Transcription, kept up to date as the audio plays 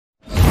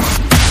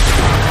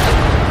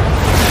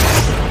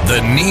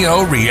The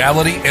Neo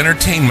Reality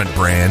Entertainment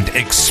brand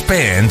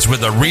expands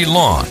with a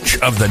relaunch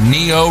of the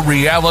Neo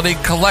Reality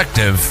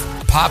Collective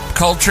Pop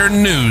Culture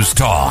News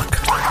Talk.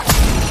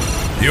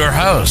 Your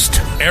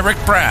host,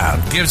 Eric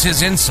Brown, gives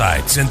his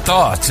insights and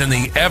thoughts in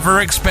the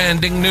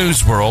ever-expanding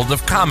news world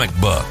of comic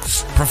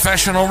books,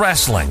 professional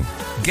wrestling,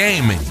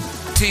 gaming,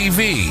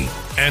 TV,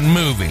 and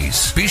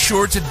movies. Be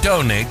sure to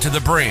donate to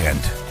the brand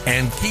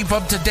and keep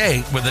up to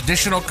date with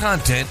additional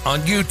content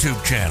on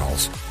YouTube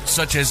channels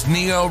such as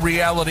Neo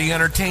Reality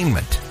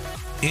Entertainment,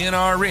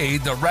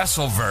 NRE The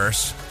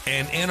Wrestleverse,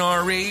 and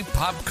NRE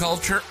Pop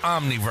Culture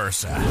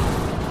Omniversa.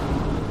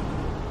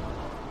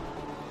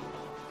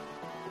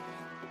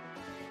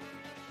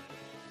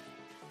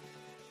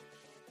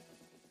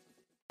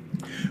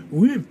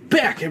 We're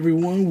back,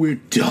 everyone,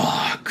 with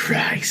Dark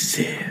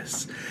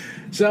Crisis.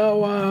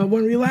 So,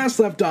 when we last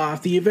left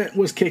off, the event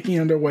was kicking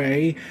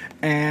underway,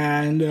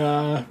 and,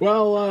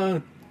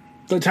 the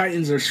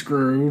Titans are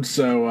screwed,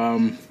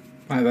 so,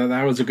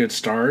 that was a good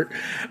start.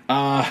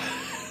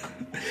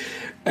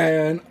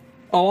 And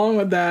along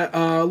with that,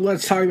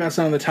 let's talk about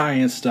some of the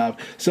tie-in stuff.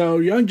 So,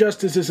 Young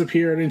Justice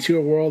disappeared into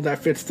a world that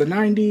fits the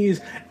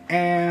 90s,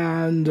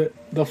 and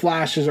the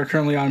Flashes are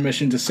currently on a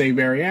mission to save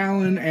Barry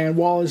Allen, and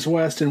Wallace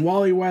West and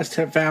Wally West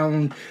have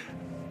found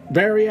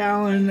Barry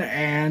Allen,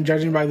 and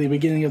judging by the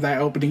beginning of that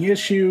opening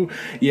issue,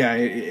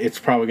 it's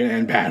probably going to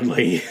end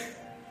badly.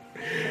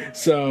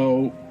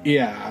 So,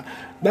 yeah,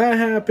 that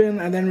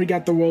happened, and then we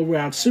got the world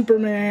without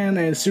Superman,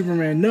 and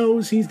Superman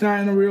knows he's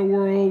not in the real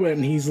world,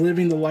 and he's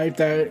living the life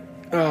that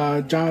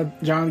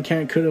John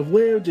Kent could have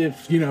lived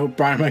if,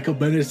 Brian Michael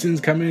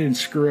Benderson's come in and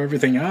screw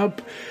everything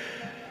up.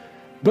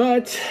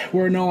 But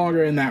we're no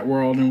longer in that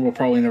world, and we'll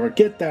probably never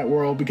get that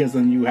world, because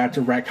then you have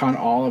to retcon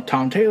all of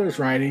Tom Taylor's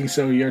writing,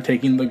 so you're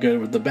taking the good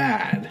with the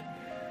bad.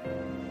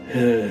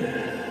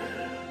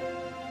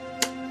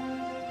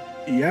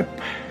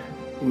 Yep,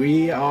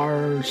 we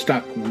are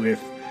stuck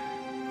with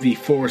the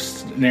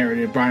forced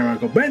narrative Brian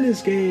Michael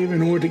Bendis gave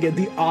in order to get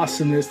the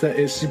awesomeness that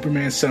is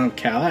Superman Son of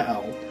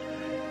Kal-El.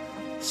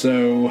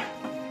 So,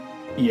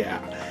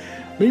 yeah.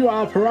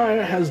 Meanwhile,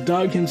 Pariah has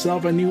dug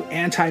himself a new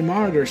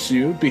anti-monitor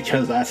suit,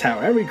 because that's how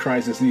every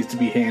crisis needs to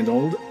be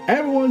handled.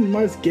 Everyone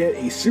must get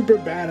a super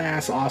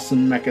badass,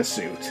 awesome mecha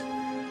suit.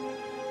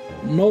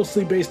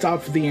 Mostly based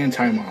off of the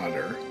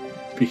anti-monitor,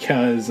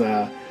 because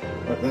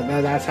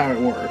that's how it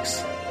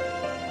works.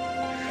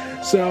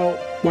 So,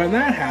 when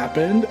that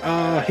happened,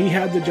 he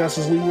had the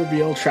Justice League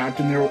reveal trapped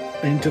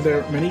into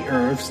their many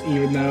Earths,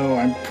 even though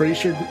I'm pretty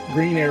sure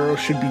Green Arrow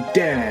should be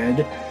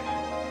dead,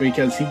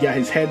 because he got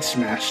his head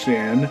smashed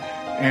in.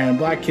 And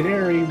Black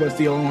Canary was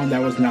the only one that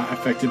was not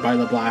affected by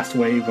the blast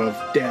wave of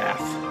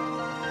death.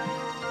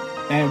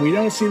 And we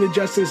don't see the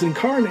Justice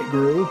Incarnate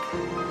group,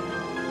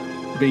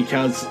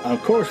 because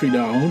of course we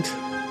don't.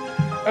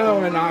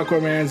 Oh, and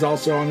Aquaman's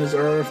also on his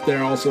Earth.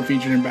 They're also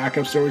featured in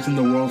backup stories in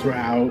the Worlds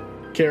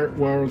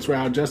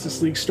Without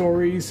Justice League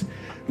stories.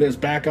 There's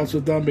backups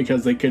with them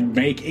because they could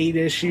make 8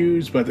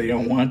 issues, but they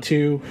don't want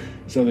to.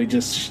 So they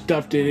just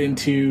stuffed it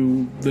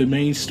into the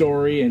main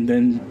story and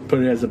then put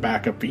it as a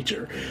backup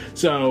feature.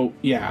 So,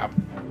 yeah.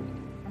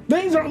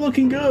 Things aren't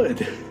looking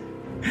good.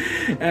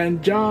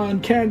 And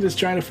John Kent is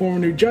trying to form a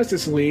new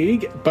Justice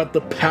League, but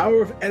the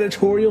power of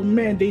editorial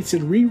mandates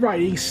and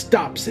rewriting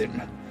stops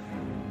him.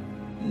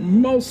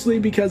 Mostly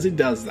because it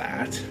does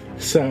that.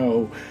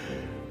 So,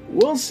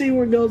 we'll see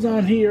what goes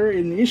on here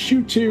in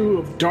issue 2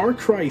 of Dark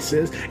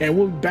Crisis, and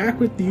we'll be back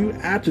with you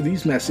after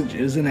these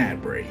messages and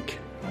ad break.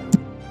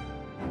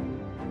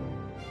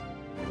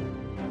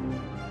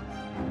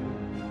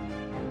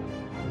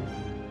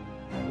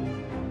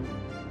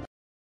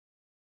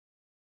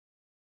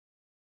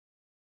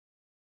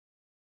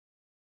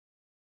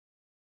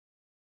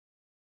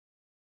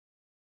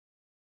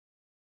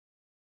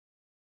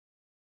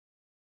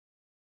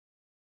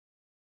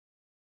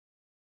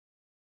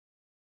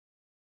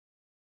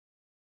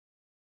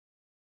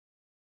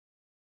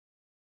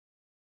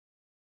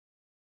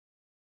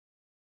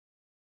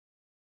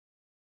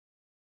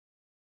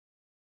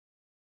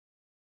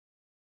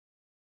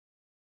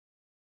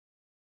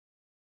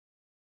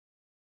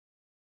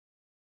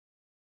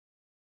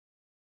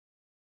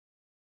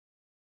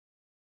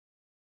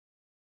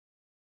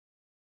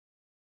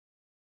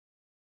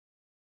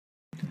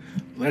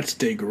 Let's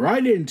dig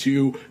right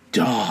into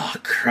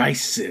Dark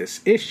Crisis,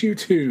 Issue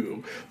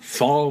 2,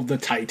 Fall of the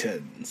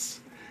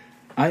Titans.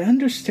 I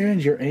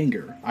understand your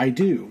anger, I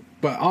do,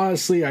 but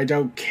honestly I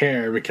don't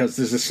care, because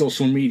this is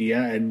social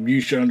media and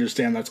you should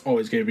understand that's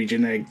always going to be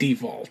genetic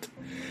default.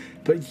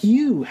 But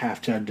you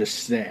have to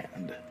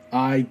understand,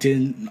 I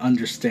didn't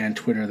understand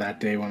Twitter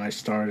that day when I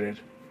started.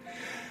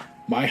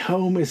 My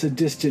home is a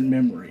distant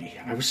memory.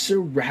 I was so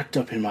wrapped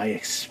up in my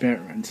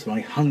experiments, my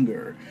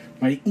hunger.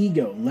 My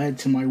ego led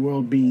to my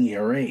world being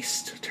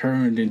erased,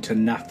 turned into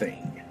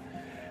nothing.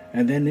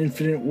 And then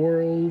infinite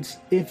worlds,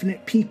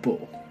 infinite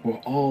people were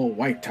all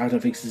wiped out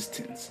of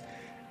existence.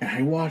 And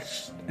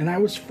I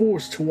was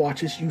forced to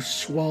watch as you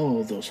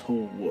swallow those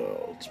whole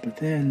worlds. But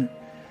then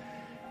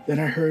I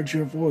heard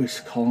your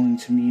voice calling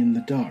to me in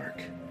the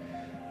dark.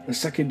 A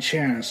second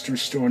chance to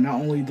restore not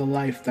only the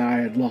life that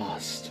I had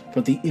lost,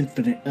 but the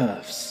infinite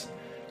Earths.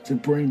 To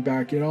bring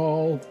back it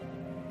all,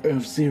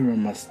 Earth-Zero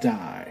must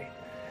die.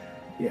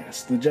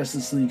 Yes, the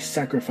Justice League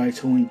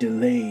sacrifice only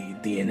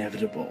delayed the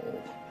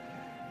inevitable.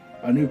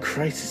 A new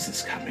crisis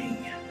is coming.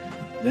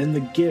 Then the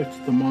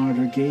gift the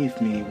Monitor gave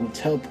me will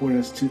teleport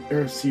us to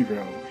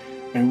Earth-Zero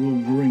and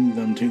will bring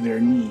them to their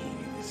knees.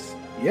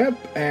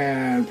 Yep,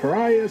 and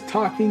Pariah is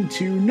talking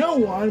to no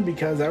one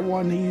because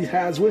everyone he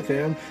has with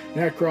him,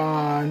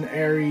 Necron,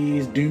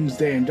 Ares,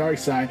 Doomsday, and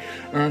Darkseid,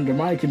 are under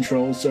mind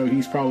control, so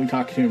he's probably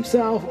talking to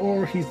himself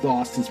or he's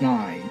lost his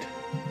mind.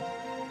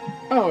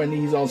 Oh, and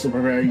he's also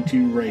preparing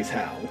to raise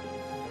hell.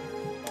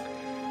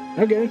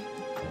 Okay.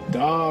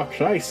 Dark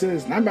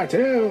Crisis number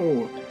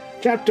 2,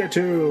 Chapter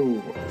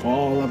 2,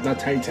 Fall of the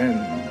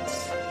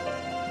Titans.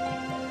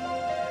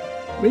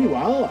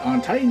 Meanwhile,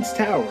 on Titan's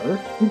Tower,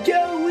 we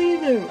gotta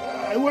leave him!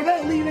 We're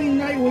not leaving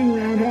Nightwing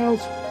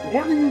Roundhouse!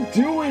 What are you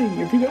doing?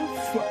 If you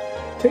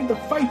don't take the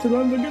fight to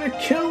them, they're gonna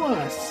kill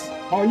us!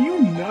 Are you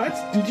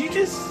nuts? Did you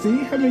just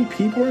see how many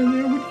people are in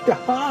there? We need to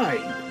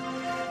hide!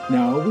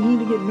 No, we need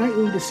to get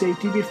Nightwing to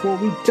safety before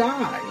we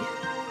die!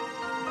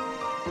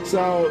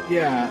 So,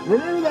 yeah,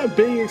 remember that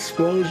big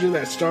explosion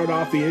that started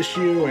off the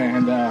issue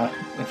and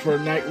for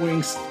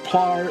Nightwing's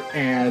part,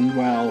 and,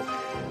 well,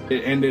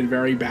 it ended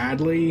very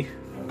badly?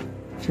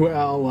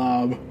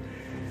 Well,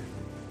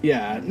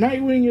 yeah,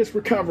 Nightwing is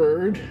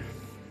recovered.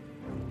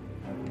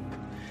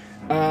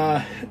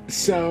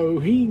 So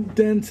he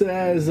then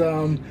says,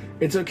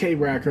 it's okay,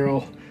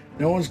 Batgirl.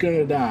 No one's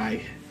gonna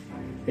die.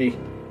 Hey,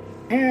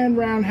 and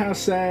Roundhouse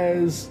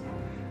says,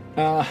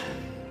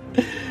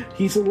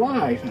 he's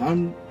alive.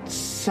 I'm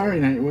sorry,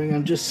 Nightwing,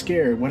 I'm just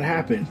scared. What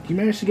happened? You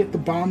managed to get the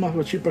bomb off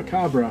of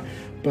Chupacabra,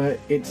 but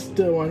it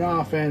still went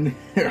off and...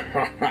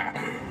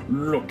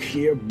 Look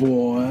here,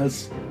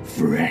 boys.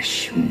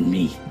 Fresh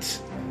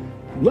meat.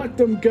 Let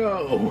them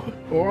go,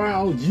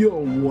 or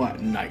you'll what,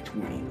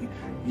 Nightwing?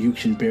 You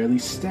can barely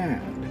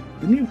stand.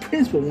 The new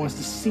principal wants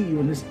to see you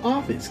in his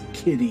office,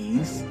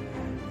 kiddies.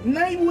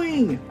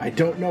 Nightwing! I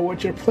don't know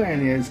what your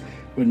plan is,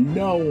 but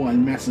no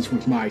one messes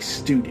with my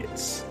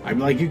students. I'm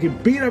like, you can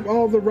beat up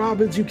all the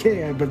Robins you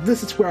can, but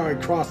this is where I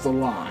cross the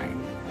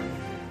line.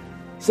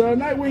 So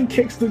Nightwing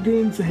kicks the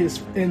goons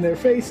in their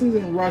faces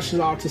and rushes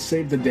off to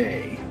save the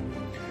day.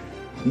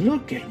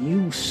 Look at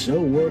you so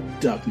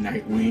worked up,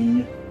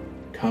 Nightwing.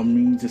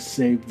 Coming to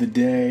save the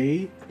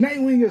day.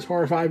 Nightwing is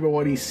horrified by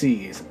what he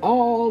sees.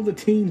 All the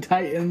Teen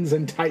Titans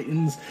and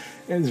Titans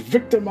is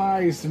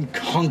victimized and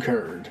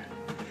conquered.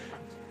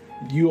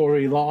 You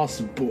already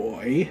lost,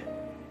 boy.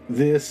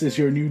 This is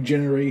your new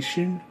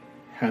generation?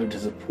 How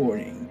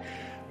disappointing.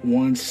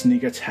 One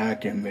sneak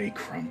attack and they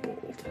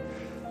crumbled.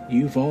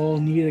 You've all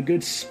needed a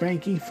good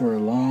spanking for a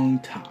long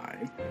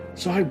time,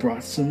 so I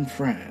brought some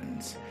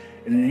friends.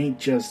 And it ain't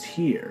just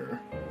here.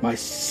 My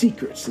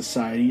secret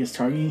society is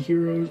targeting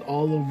heroes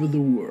all over the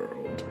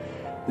world.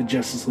 The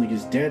Justice League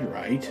is dead,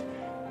 right?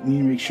 We need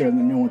to make sure that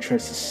no one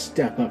tries to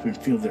step up and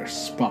fill their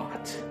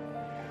spot.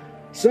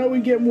 So we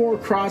get more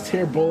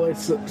crosshair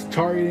bullets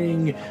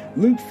targeting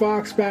Luke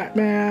Fox,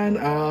 Batman,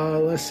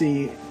 let's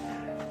see,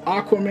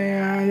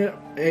 Aquaman,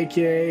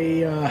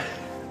 aka,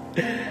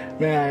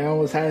 man, I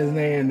almost had his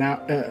name now,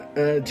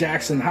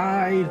 Jackson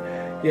Hyde.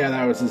 Yeah,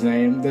 that was his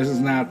name. This is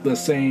not the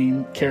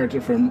same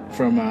character from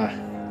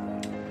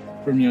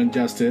Young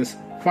Justice.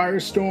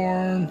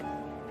 Firestorm,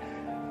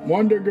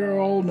 Wonder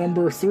Girl,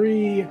 number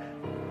 3,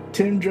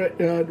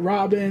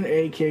 Robin,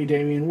 aka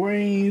Damian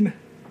Wayne,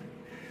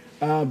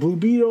 Blue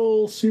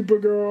Beetle,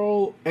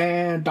 Supergirl,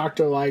 and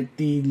Dr. Light,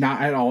 the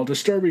not at all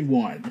disturbing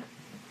one.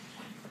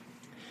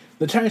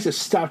 The Titans have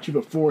stopped you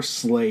before,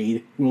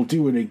 Slade. We'll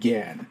do it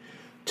again.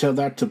 Tell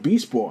that to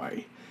Beast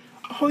Boy.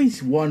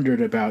 Always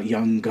wondered about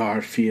young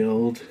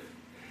Garfield.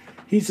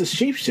 He's a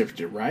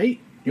shapeshifter, right?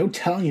 No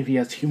telling if he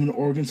has human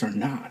organs or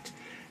not.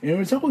 And it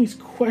was always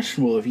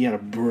questionable if he had a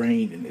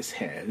brain in his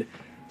head.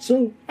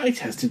 So I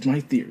tested my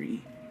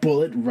theory.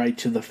 Bullet right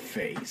to the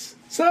face.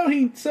 So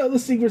the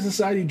Secret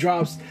Society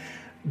drops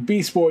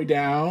Beast Boy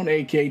down,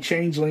 aka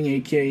Changeling,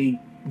 aka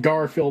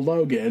Garfield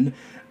Logan,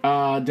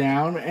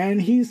 down, and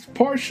he's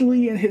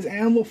partially in his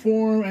animal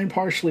form and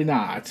partially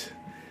not.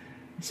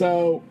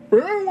 So,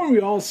 remember when we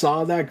all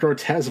saw that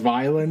grotesque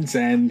violence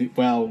and,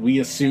 well, we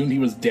assumed he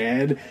was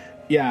dead?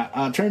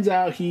 Yeah, turns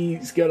out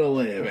he's gonna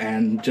live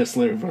and just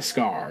live with a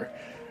scar.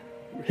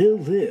 He'll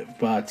live,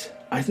 but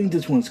I think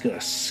this one's got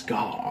a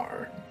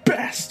scar.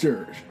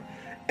 Bastard!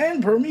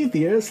 And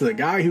Prometheus, the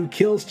guy who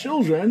kills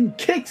children,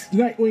 kicks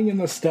Nightwing in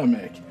the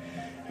stomach.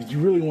 If you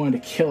really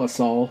wanted to kill us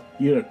all,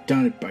 you'd have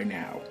done it by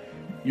now.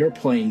 You're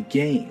playing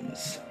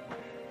games.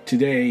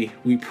 Today,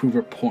 we prove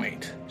a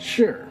point.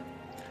 Sure,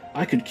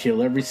 I could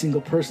kill every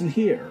single person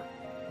here,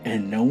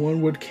 and no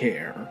one would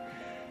care.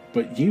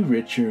 But you,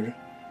 Richard,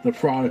 the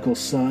prodigal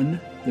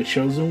son, the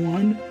chosen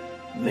one,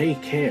 they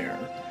care.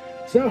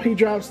 So he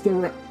drops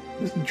to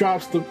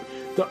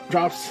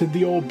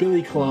the old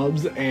billy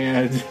clubs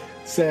and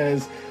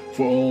says,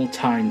 for old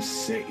time's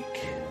sake.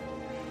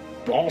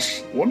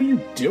 Boss, what are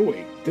you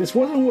doing? This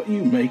wasn't what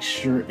you make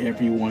sure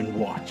everyone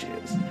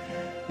watches.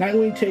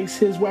 Nightwing takes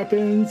his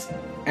weapons,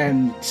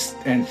 and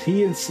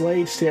he and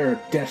Slade stare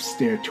a death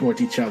stare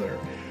towards each other.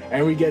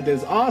 And we get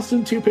this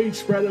awesome 2-page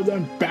spread of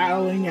them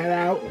battling it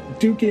out,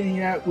 duking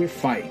it out with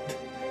fight.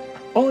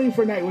 Only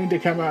for Nightwing to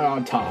come out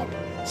on top.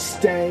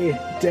 Stay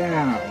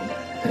down.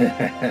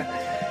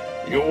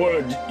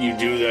 You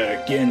do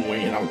that again,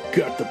 Wayne, I'll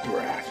gut the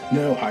brat.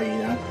 No,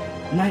 Hyena.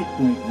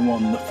 Nightwing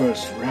won the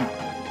first round.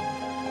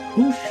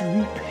 Who should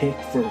we pick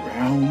for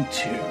round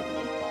 2?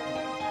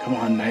 Come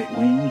on,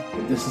 Nightwing.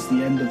 If this is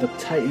the end of the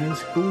Titans,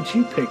 who would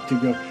you pick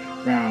to go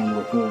round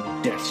with old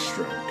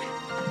Deathstroke?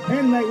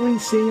 And Nightwing,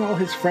 seeing all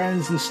his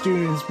friends and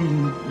students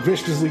being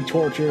viciously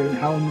tortured and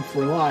hung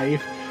for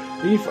life,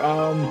 he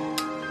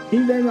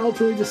then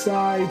ultimately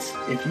decides,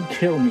 if you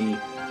kill me,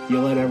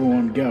 you'll let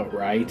everyone go,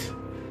 right?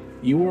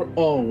 You were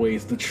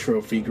always the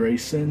trophy,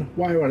 Grayson.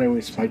 Why would I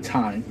waste my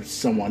time with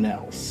someone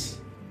else?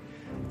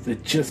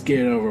 Then just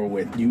get over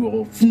with, you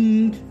old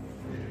fiend.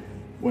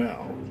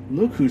 Well,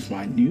 look who's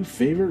my new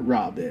favorite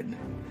Robin.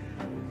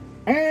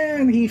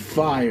 And he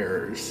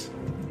fires.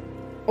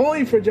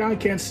 Only for John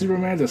Kent's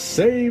Superman to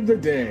save the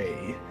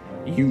day.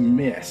 You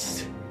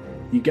missed.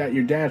 You got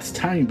your dad's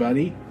timing,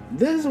 buddy.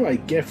 This is what I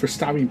get for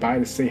stopping by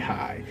to say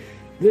hi.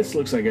 This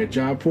looks like a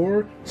job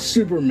for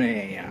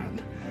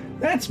Superman.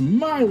 That's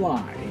my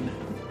line.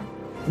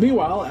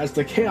 Meanwhile, as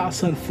the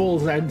chaos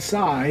unfolds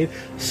inside,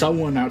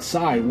 someone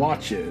outside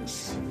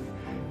watches.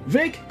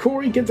 Vic,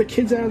 Corey, get the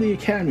kids out of the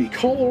academy.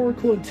 Call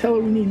Oracle and tell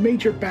her we need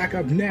major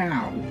backup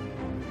now.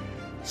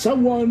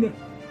 Someone...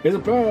 It's a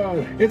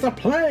bird! It's a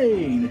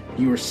plane!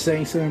 You were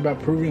saying something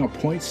about proving a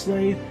point,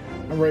 Slade?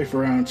 I'm ready for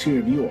round 2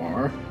 if you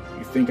are.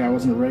 You think I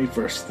wasn't ready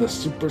for the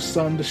Super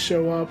Sun to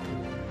show up?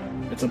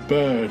 It's a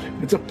bird.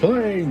 It's a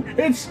plane.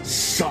 It's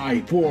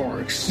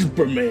Cyborg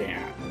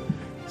Superman.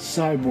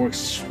 Cyborg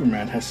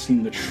Superman has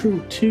seen the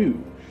truth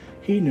too.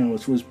 He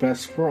knows what's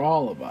best for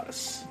all of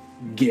us.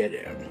 Get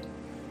him.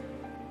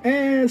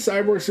 And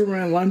Cyborg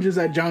Superman lunges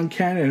at John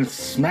Kent and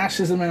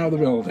smashes him out of the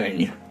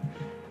building.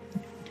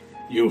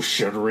 You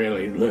should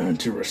really learn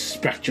to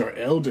respect your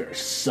elders,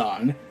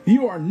 son.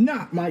 You are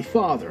not my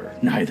father.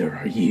 Neither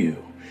are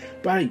you.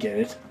 But I get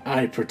it.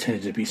 I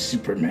pretended to be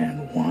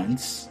Superman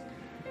once.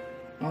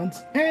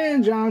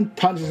 And John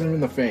punches him in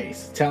the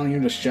face, telling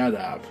him to shut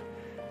up.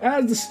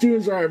 As the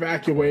students are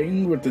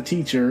evacuating with the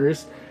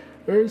teachers,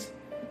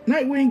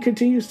 Nightwing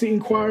continues to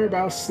inquire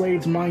about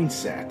Slade's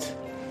mindset.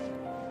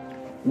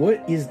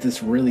 What is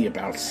this really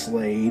about,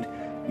 Slade?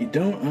 You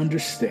don't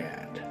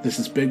understand. This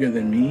is bigger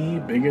than me,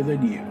 bigger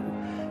than you.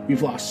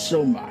 We've lost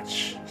so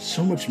much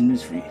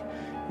misery.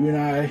 You and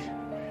I,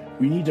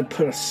 we need to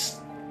put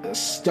a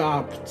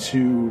stop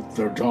to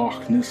the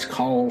darkness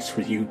calls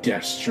for you,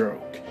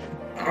 Deathstroke.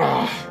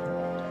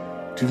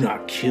 Do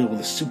not kill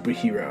the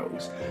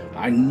superheroes.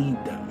 I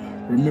need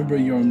them. Remember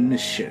your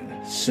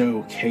mission.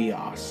 Sow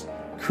chaos.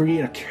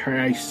 Create a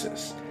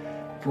crisis.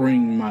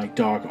 Bring my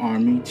dark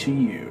army to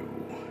you.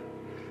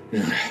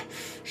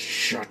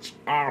 Shut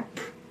up.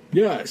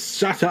 Yes,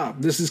 shut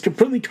up. This is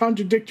completely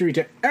contradictory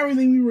to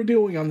everything we were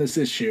doing on this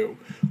issue.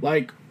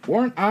 Like,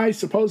 weren't I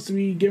supposed to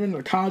be given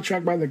a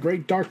contract by the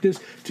Great Darkness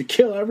to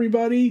kill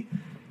everybody?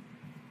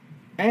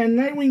 And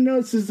Nightwing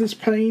notices this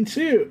pain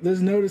too.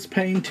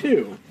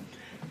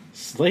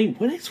 Slade,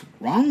 what is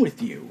wrong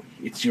with you?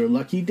 It's your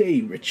lucky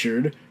day,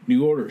 Richard.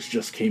 New orders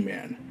just came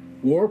in.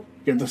 Warp,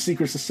 get the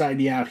Secret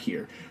Society out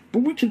here. But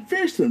we can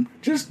face them.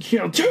 Just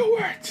can't do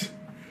it!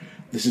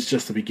 This is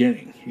just the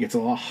beginning. It gets a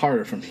lot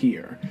harder from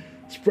here.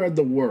 Spread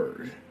the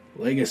word.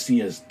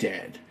 Legacy is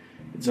dead.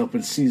 It's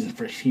open season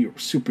for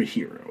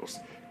superheroes.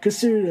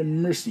 Consider it a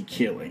mercy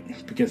killing,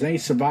 because any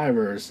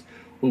survivors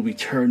will be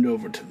turned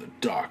over to the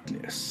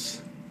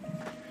darkness.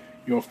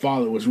 Your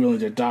father was willing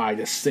to die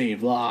to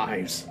save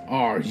lives.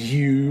 Are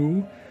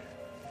you?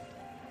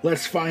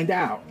 Let's find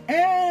out.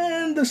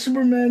 And the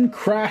Supermen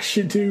crash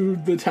into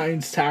the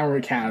Titans Tower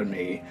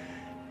Academy,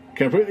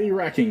 completely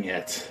wrecking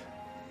it.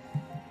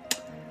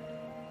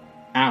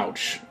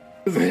 Ouch.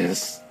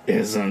 This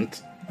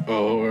isn't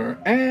over.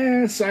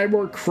 And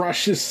Cyborg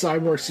crushes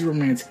Cyborg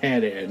Superman's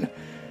head in.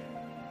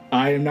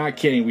 I am not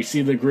kidding. We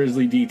see the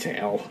grisly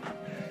detail.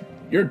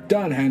 You're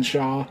done,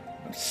 Henshaw.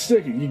 I'm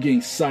sick of you getting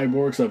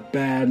cyborgs a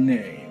bad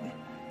name.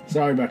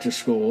 Sorry about your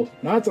school.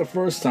 Not the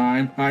first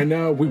time. I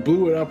know, we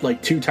blew it up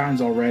like 2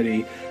 times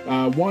already.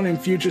 One in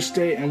Future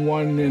State and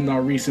one in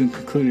our recent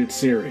concluded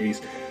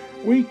series.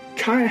 We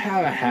kind of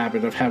have a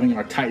habit of having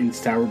our Titans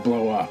Tower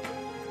blow up.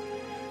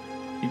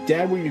 Your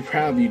dad would be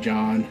proud of you,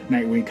 John,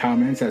 Nightwing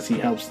comments as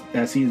he and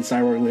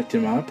Cyborg lift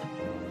him up.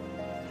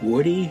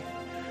 Would he?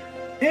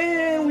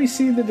 And we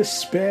see the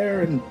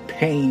despair and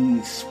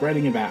pain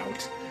spreading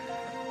about.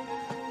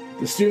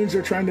 The students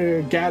are trying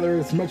to gather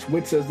as much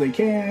wits as they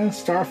can.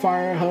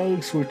 Starfire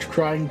hugs with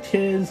crying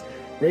kids.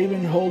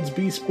 Raven holds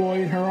Beast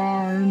Boy in her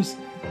arms.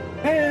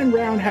 And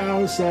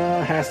Roundhouse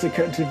has to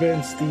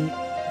convince the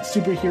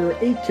Superhero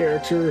 8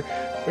 character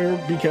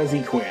because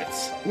he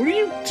quits. What are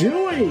you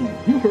doing?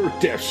 You heard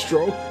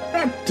Deathstroke.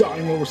 Not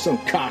dying over some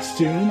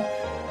costume.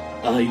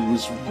 I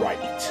was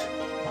right.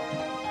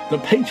 The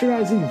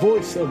patronizing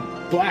voice of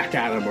Black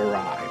Adam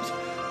arrives.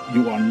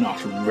 You are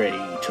not ready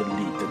to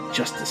lead the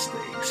Justice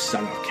League,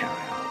 son of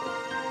Kal-El.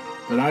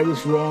 But I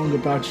was wrong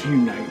about you,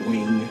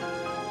 Nightwing.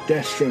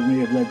 Deathstroke may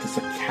have led this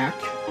attack,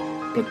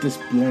 but this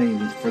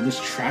blame for this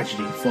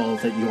tragedy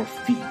falls at your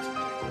feet.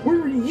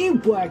 Where are you,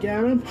 Black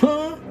Adam,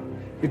 huh?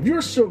 If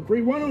you're so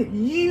great, why don't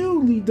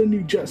you lead the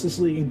new Justice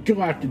League and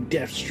go after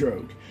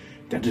Deathstroke?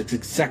 That is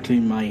exactly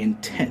my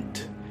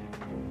intent.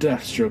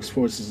 Deathstroke's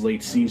forces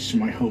laid siege to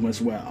my home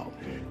as well.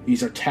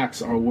 These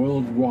attacks are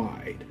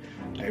worldwide.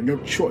 I have no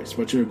choice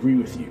but to agree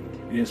with you.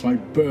 It is my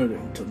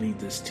burden to lead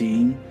this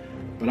team,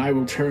 but I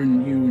will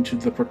turn you into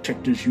the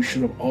protectors you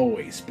should have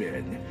always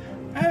been.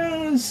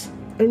 As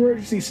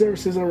emergency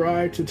services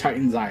arrive to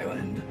Titan's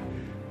Island,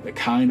 the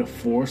kind of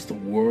force the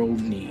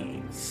world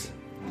needs.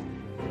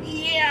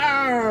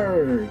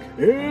 Yarg!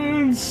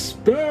 In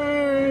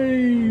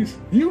space!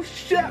 You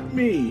shot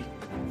me!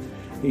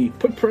 Hey,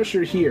 put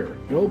pressure here.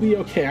 It'll be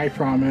okay, I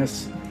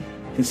promise.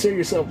 Consider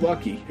yourself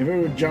lucky. If it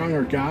were John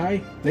or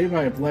Guy, they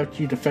might have left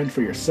you to fend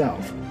for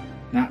yourself.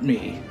 Not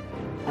me.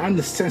 I'm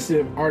the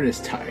sensitive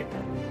artist type.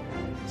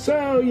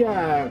 So,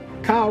 yeah,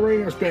 Kyle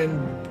Rayner's been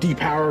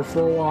depowered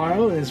for a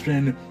while and has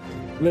been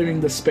living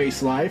the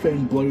space life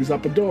and blows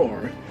up a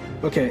door.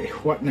 Okay,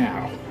 what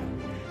now?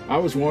 I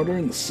was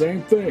wondering the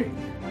same thing.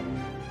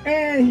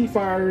 And he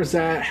fires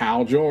at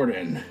Hal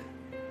Jordan.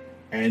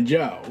 And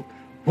Joe.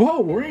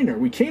 Whoa, Rayner,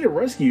 we came to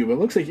rescue you, but it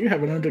looks like you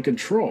have it under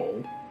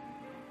control.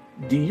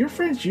 Do your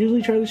friends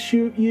usually try to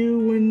shoot you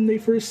when they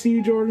first see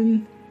you,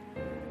 Jordan?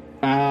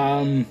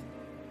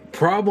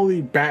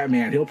 Probably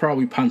Batman. He'll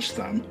probably punch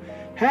them.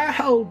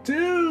 Hal,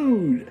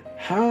 dude!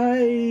 Hi,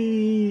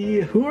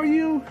 who are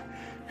you?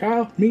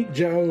 Kyle, meet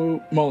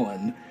Joe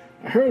Mullen.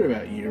 I heard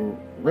about you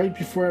right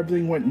before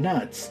everything went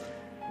nuts.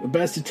 The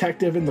best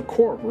detective in the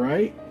Corp,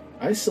 right?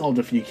 I solved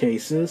a few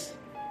cases.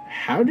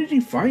 How did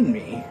you find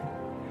me?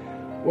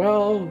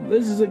 Well,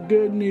 this is a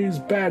good news,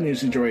 bad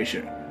news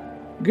situation.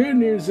 Good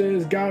news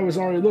is Guy was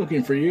already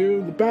looking for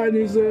you. The bad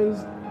news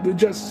is the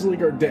Justice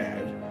League are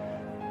dead.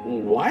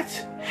 What?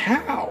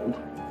 How?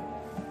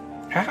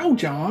 How,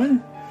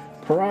 John?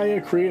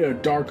 Pariah created a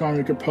dark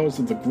army composed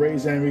of the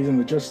Grey's enemies, and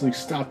the Justice League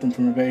stopped them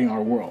from invading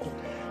our world.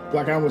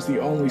 Black Adam was the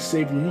only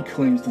savior. He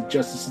claims the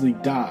Justice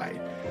League died.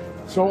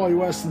 So while the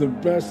rest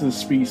of the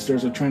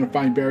speedsters are trying to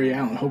find Barry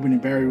Allen, hoping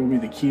that Barry will be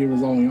the key to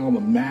resolving all the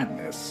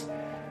madness,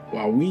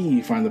 while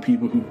we find the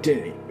people who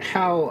did it.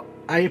 Hal,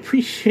 I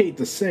appreciate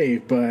the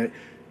save, but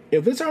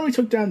if this army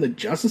took down the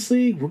Justice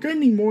League, we're going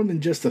to need more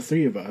than just the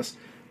three of us.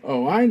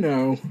 Oh, I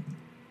know.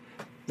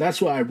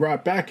 That's why I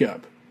brought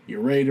backup.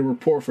 You're ready to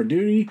report for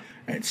duty,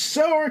 and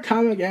so are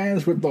Comic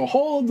Ends with the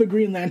whole of the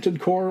Green Lantern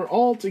Corps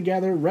all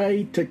together,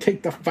 ready to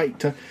take the fight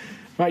to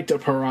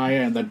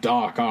Pariah and the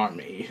Dark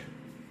Army.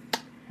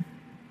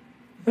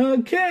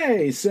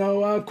 Okay,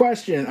 so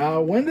question.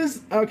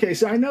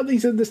 So I know they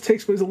said this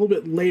takes place a little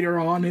bit later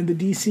on in the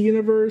DC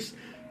universe,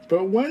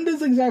 but when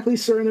does exactly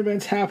certain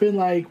events happen?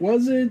 Like,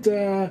 was it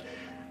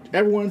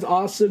everyone's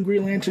awesome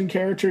Green Lantern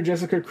character,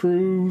 Jessica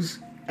Cruz,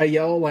 a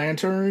Yellow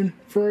Lantern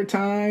for a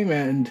time,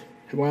 and,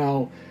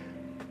 well,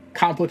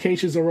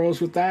 complications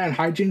arose with that and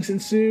hijinks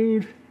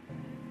ensued?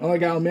 I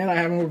gotta admit, I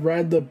haven't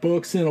read the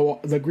books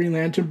the Green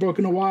Lantern book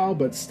in a while,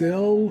 but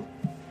still,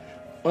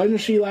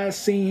 wasn't she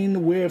last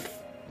seen with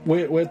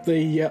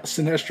the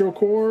Sinestro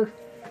Corps?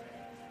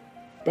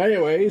 But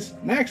anyways,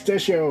 next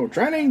issue,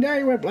 Training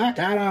Day with Black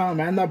Adam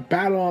and the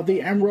Battle of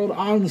the Emerald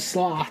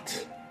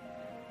Onslaught.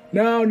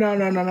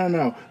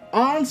 No.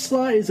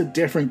 Onslaught is a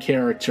different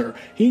character.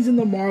 He's in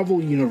the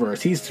Marvel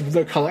Universe. He's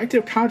the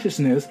collective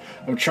consciousness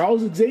of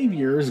Charles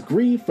Xavier's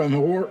grief from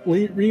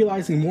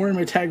realizing Moira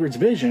McTaggart's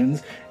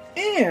visions,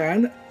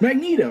 and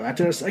Magneto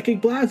after a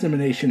psychic blast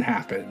emanation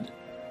happened.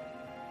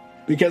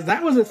 Because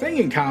that was a thing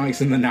in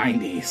comics in the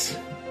 90s.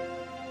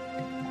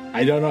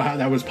 I don't know how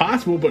that was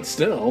possible, but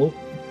still.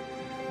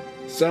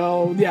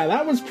 So, yeah,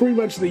 that was pretty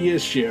much the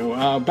issue.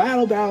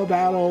 Battle.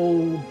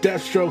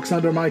 Deathstroke's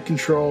under my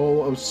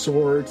control of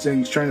sorts, and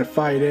he's trying to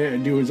fight it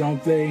and do his own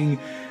thing.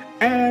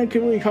 And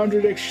completely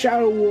contradicts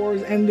Shadow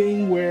War's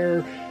ending,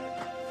 where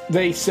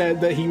they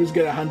said that he was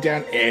going to hunt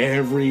down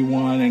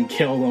everyone and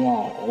kill them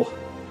all.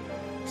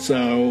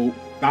 So,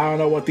 I don't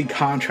know what the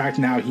contract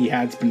now he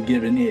has been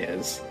given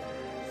is.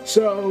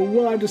 So,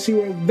 we'll have to see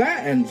where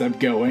that ends up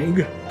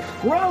going.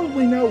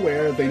 Probably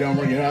nowhere if they don't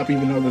bring it up,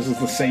 even though this is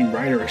the same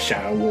writer as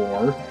Shadow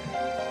War.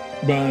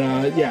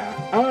 But, yeah,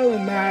 other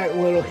than that,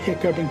 little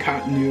hiccup in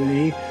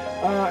continuity.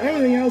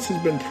 Everything else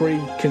has been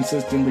pretty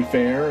consistently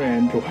fair,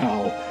 and,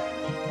 well,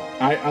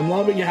 I'm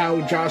loving how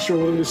Joshua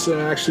Lewis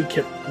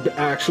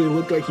actually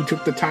looked like he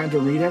took the time to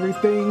read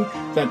everything,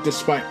 that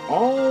despite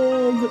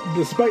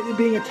it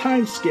being a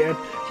time skip,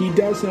 he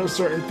does know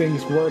certain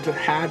things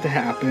had to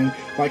happen,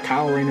 like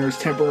Kyle Rayner's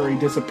temporary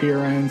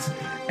disappearance,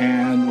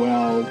 and,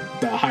 well,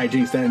 the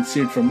hijinks that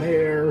ensued from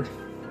there.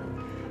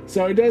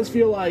 So it does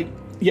feel like,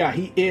 yeah,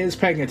 he is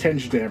paying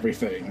attention to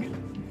everything.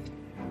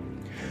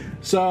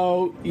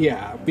 So,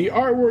 yeah, the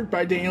artwork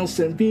by Daniel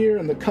Sampere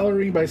and the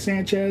coloring by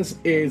Sanchez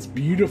is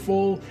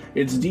beautiful.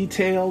 It's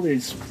detailed.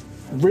 It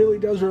really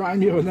does remind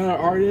me of another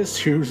artist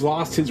who's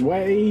lost his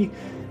way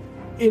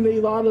in a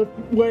lot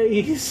of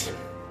ways.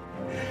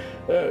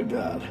 Oh,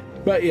 God.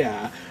 But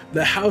yeah,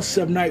 the House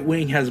of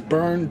Nightwing has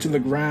burned to the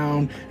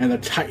ground and the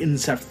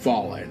Titans have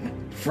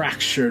fallen,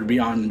 fractured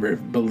beyond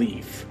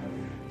belief.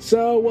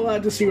 So we'll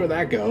have to see where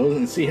that goes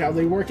and see how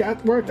they worked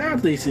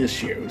out these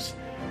issues.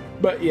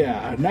 But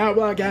yeah, now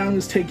Black Adam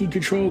is taking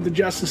control of the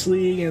Justice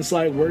League, and it's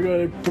like, we're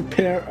going to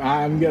prepare,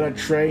 I'm going to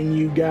train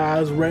you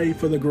guys ready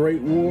for the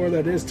great war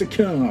that is to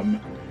come,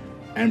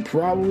 and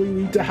probably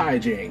lead to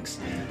hijinks.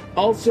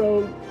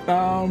 Also,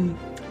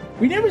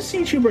 we never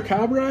see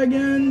Chupacabra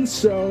again,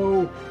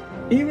 so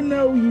even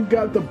though you've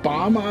got the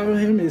bomb out of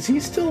him, is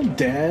he still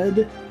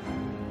dead?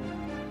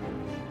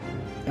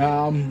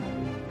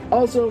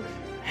 Also,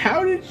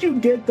 how did you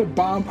get the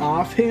bomb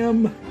off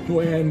him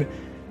when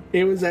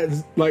it was at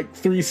like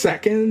 3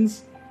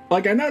 seconds?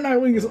 Like, I know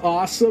Nightwing is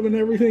awesome and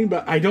everything,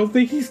 but I don't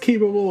think he's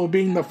capable of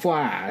being the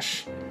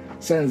Flash,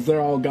 since they're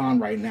all gone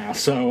right now.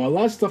 So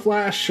unless the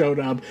Flash showed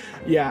up,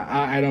 yeah,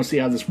 I don't see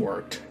how this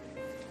worked.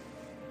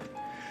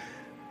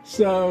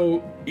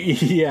 So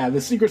yeah,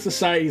 the Secret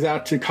Society is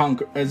out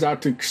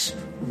to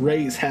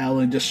raise hell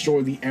and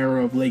destroy the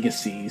era of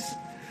legacies.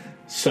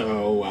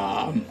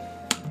 So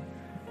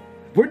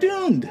we're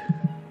doomed.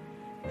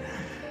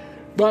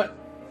 But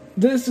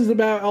this is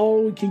about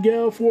all we can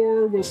go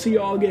for. We'll see you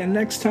all again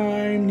next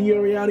time.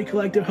 Neo Reality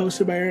Collective,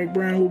 hosted by Eric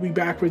Brown, will be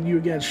back with you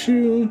again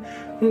soon.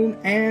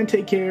 And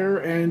take care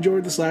and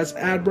enjoy this last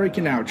ad break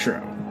and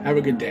outro. Have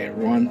a good day,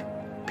 everyone.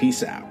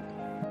 Peace out.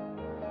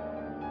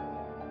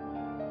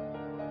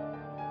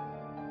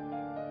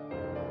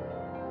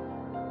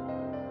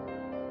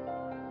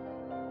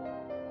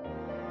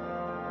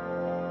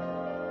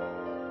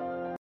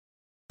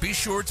 Be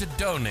sure to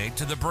donate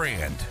to the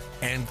brand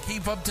and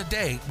keep up to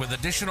date with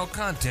additional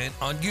content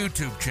on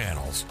YouTube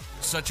channels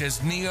such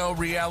as Neo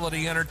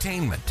Reality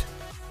Entertainment,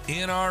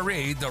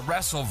 NRE The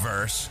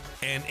Wrestleverse,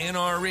 and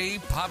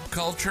NRE Pop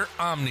Culture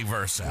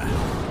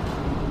Omniversa.